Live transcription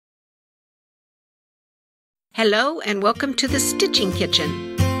Hello and welcome to the Stitching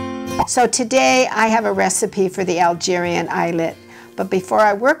Kitchen. So today I have a recipe for the Algerian eyelet. But before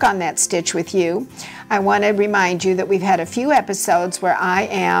I work on that stitch with you, I want to remind you that we've had a few episodes where I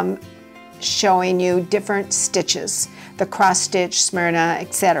am showing you different stitches, the cross stitch, Smyrna,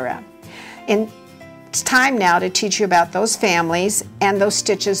 etc. And it's time now to teach you about those families and those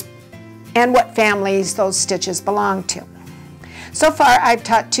stitches and what families those stitches belong to. So far I've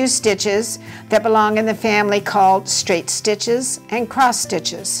taught two stitches that belong in the family called straight stitches and cross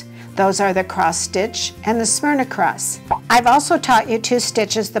stitches. Those are the cross stitch and the Smyrna cross. I've also taught you two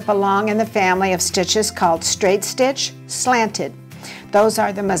stitches that belong in the family of stitches called straight stitch, slanted. Those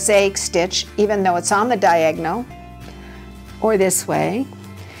are the mosaic stitch, even though it's on the diagonal, or this way,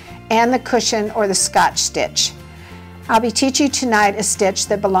 and the cushion or the Scotch stitch. I'll be teaching you tonight a stitch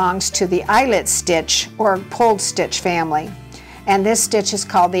that belongs to the eyelet stitch or pulled stitch family. And this stitch is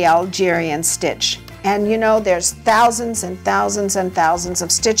called the Algerian stitch. And you know, there's thousands and thousands and thousands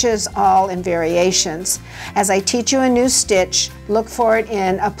of stitches, all in variations. As I teach you a new stitch, look for it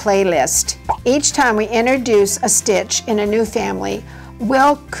in a playlist. Each time we introduce a stitch in a new family,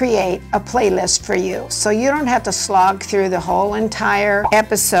 we'll create a playlist for you. So you don't have to slog through the whole entire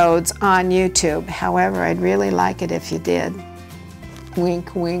episodes on YouTube. However, I'd really like it if you did.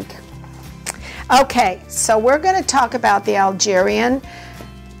 Wink, wink. Okay, so we're going to talk about the Algerian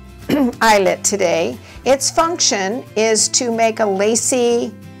eyelet today. Its function is to make a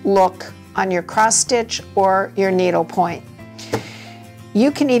lacy look on your cross stitch or your needlepoint.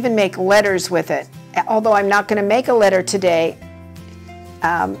 You can even make letters with it. Although I'm not going to make a letter today,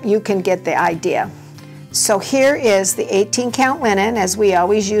 you can get the idea. So here is the 18 count linen, as we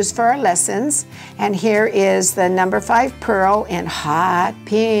always use for our lessons, and here is the number 5 pearl in hot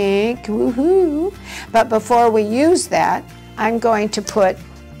pink, woohoo! But before we use that, I'm going to put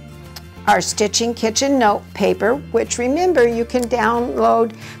our StitchingKitchn note paper, which remember you can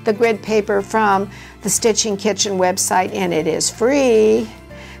download the grid paper from the StitchingKitchn website and it is free.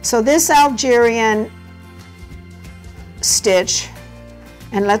 So this Algerian stitch,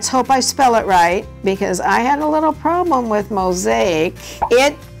 and let's hope I spell it right because I had a little problem with mosaic.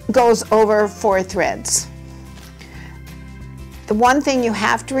 It goes over 4 threads. The one thing you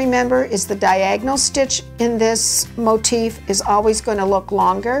have to remember is the diagonal stitch in this motif is always going to look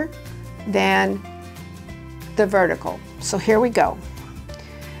longer than the vertical. So here we go.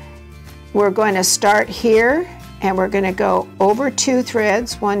 We're going to start here and we're going to go over 2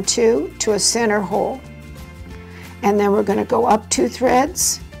 threads, 1, 2, to a center hole. And then we're going to go up 2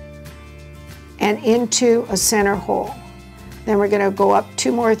 threads and into a center hole. Then we're going to go up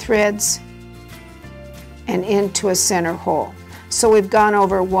 2 more threads and into a center hole. So we've gone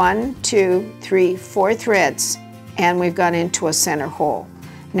over 1, 2, 3, 4 threads and we've gone into a center hole.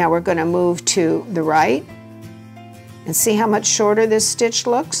 Now we're going to move to the right and see how much shorter this stitch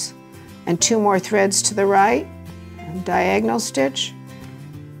looks. And 2 more threads to the right, diagonal stitch,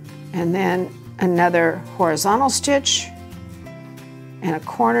 and then another horizontal stitch and a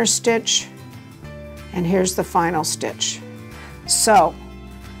corner stitch, and here's the final stitch. So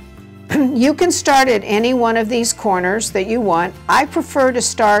you can start at any one of these corners that you want. I prefer to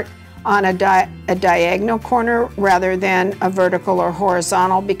start on a diagonal corner rather than a vertical or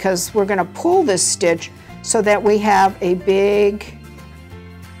horizontal because we're going to pull this stitch so that we have a big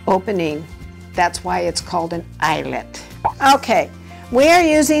opening. That's why it's called an eyelet. Okay. We are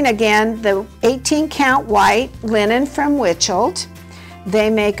using, again, the 18 count white linen from Witchelt. They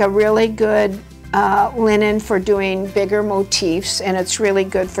make a really good linen for doing bigger motifs, and it's really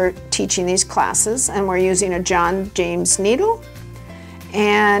good for teaching these classes. And we're using a John James needle,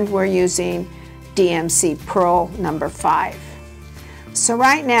 and we're using DMC Pearl number 5. So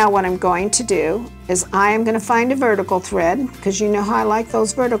right now what I'm going to do is I am going to find a vertical thread, because you know how I like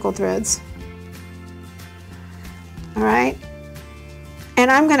those vertical threads. All right. And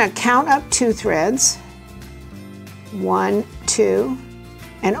I'm going to count up 2 threads, 1, 2,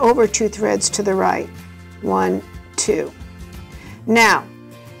 and over 2 threads to the right, 1, 2. Now,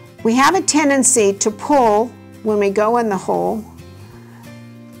 we have a tendency to pull when we go in the hole,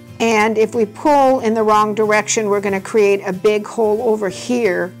 and if we pull in the wrong direction, we're going to create a big hole over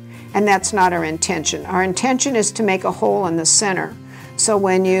here, and that's not our intention. Our intention is to make a hole in the center. So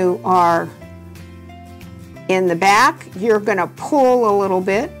when you are in the back, you're going to pull a little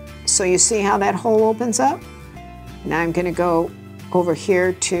bit, so you see how that hole opens up. Now I'm going to go over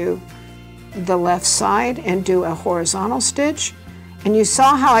here to the left side and do a horizontal stitch. And you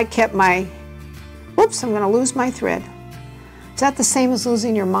saw how I kept my, whoops, I'm going to lose my thread. Is that the same as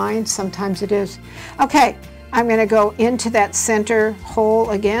losing your mind? Sometimes it is. Okay, I'm going to go into that center hole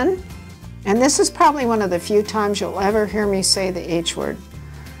again. And this is probably one of the few times you'll ever hear me say the H word.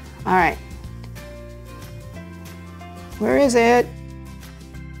 All right. Where is it?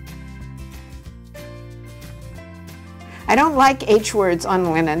 I don't like H words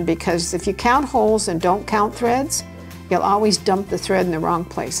on linen because if you count holes and don't count threads, you'll always dump the thread in the wrong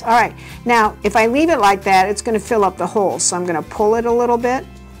place. All right, now if I leave it like that, it's going to fill up the hole. So I'm going to pull it a little bit.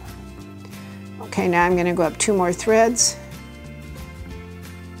 Okay, now I'm going to go up 2 more threads.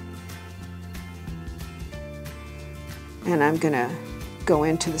 And I'm going to go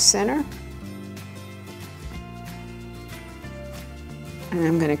into the center. And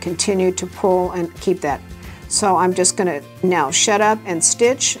I'm going to continue to pull and keep that. So I'm just going to now shut up and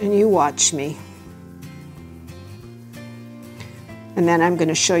stitch, and you watch me. And then I'm going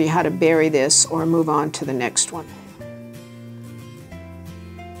to show you how to bury this or move on to the next one.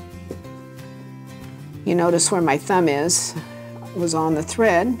 You notice where my thumb was on the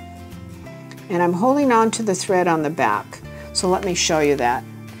thread, and I'm holding on to the thread on the back. So let me show you that.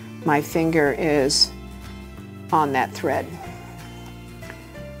 My finger is on that thread.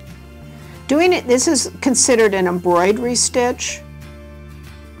 Doing it, this is considered an embroidery stitch,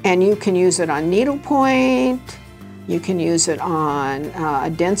 and you can use it on needlepoint, you can use it on a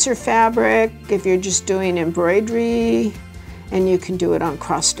denser fabric if you're just doing embroidery, and you can do it on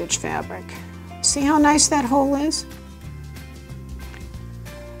cross-stitch fabric. See how nice that hole is?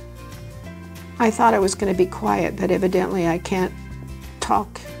 I thought I was going to be quiet, but evidently I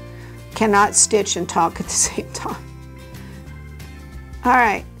cannot stitch and talk at the same time. All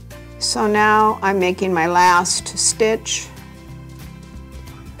right. So now I'm making my last stitch,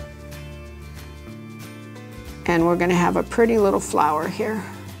 and we're going to have a pretty little flower here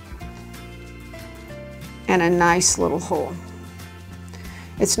and a nice little hole.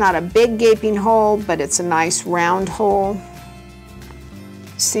 It's not a big gaping hole, but it's a nice round hole.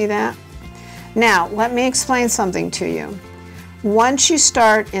 See that? Now let me explain something to you. Once you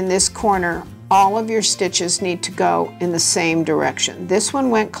start in this corner, all of your stitches need to go in the same direction. This one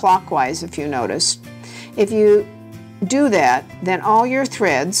went clockwise, if you noticed. If you do that, then all your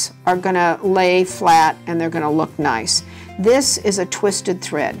threads are going to lay flat and they're going to look nice. This is a twisted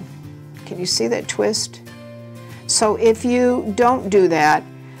thread. Can you see that twist? So if you don't do that,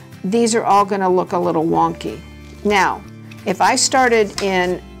 these are all going to look a little wonky. Now, if I started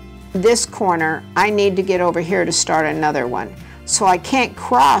in this corner, I need to get over here to start another one. So I can't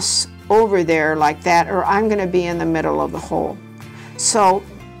cross over there like that, or I'm going to be in the middle of the hole. So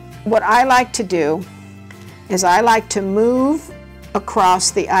what I like to do is I like to move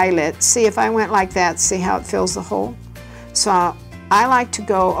across the eyelet. See, if I went like that, see how it fills the hole? So I like to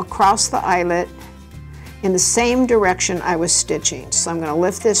go across the eyelet in the same direction I was stitching. So I'm going to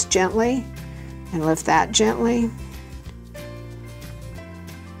lift this gently and lift that gently,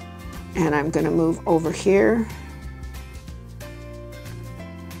 and I'm going to move over here.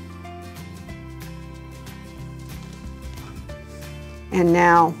 And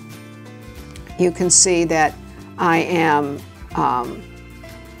now you can see that I am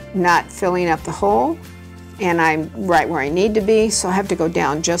not filling up the hole, and I'm right where I need to be, so I have to go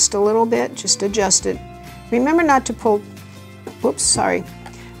down just a little bit, just adjust it. Remember not to pull, whoops, sorry.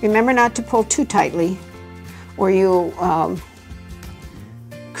 Remember not to pull too tightly, or you'll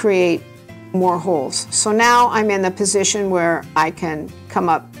create more holes. So now I'm in the position where I can come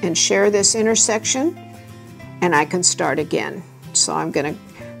up and share this intersection, and I can start again. So I'm going to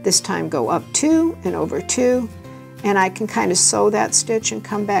this time go up 2 and over 2, and I can kind of sew that stitch and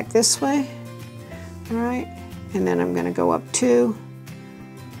come back this way. All right, and then I'm going to go up 2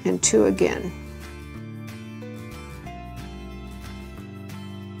 and 2 again.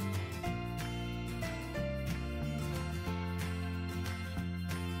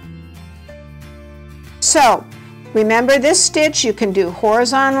 So remember, this stitch you can do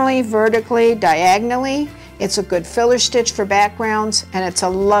horizontally, vertically, diagonally. It's a good filler stitch for backgrounds, and it's a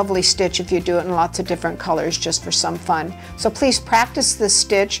lovely stitch if you do it in lots of different colors just for some fun. So please practice this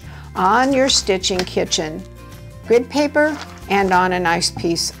stitch on your StitchingKitchn grid paper and on a nice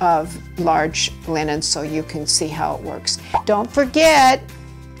piece of large linen so you can see how it works. Don't forget,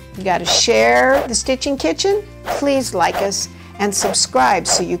 you got to share the StitchingKitchn. Please like us and subscribe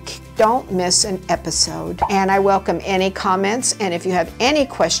so you don't miss an episode. And I welcome any comments, and if you have any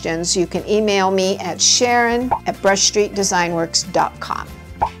questions, you can email me at sharon@brushstreetdesignworks.com.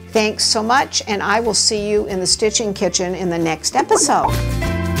 Thanks so much, and I will see you in the StitchingKitchn in the next episode.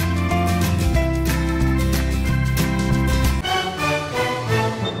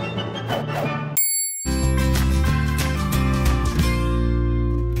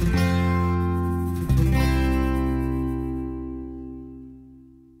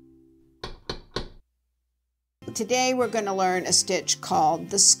 Today we're going to learn a stitch called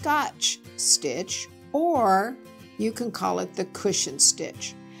the Scotch stitch, or you can call it the cushion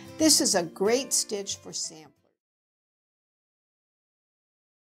stitch. This is a great stitch for sample.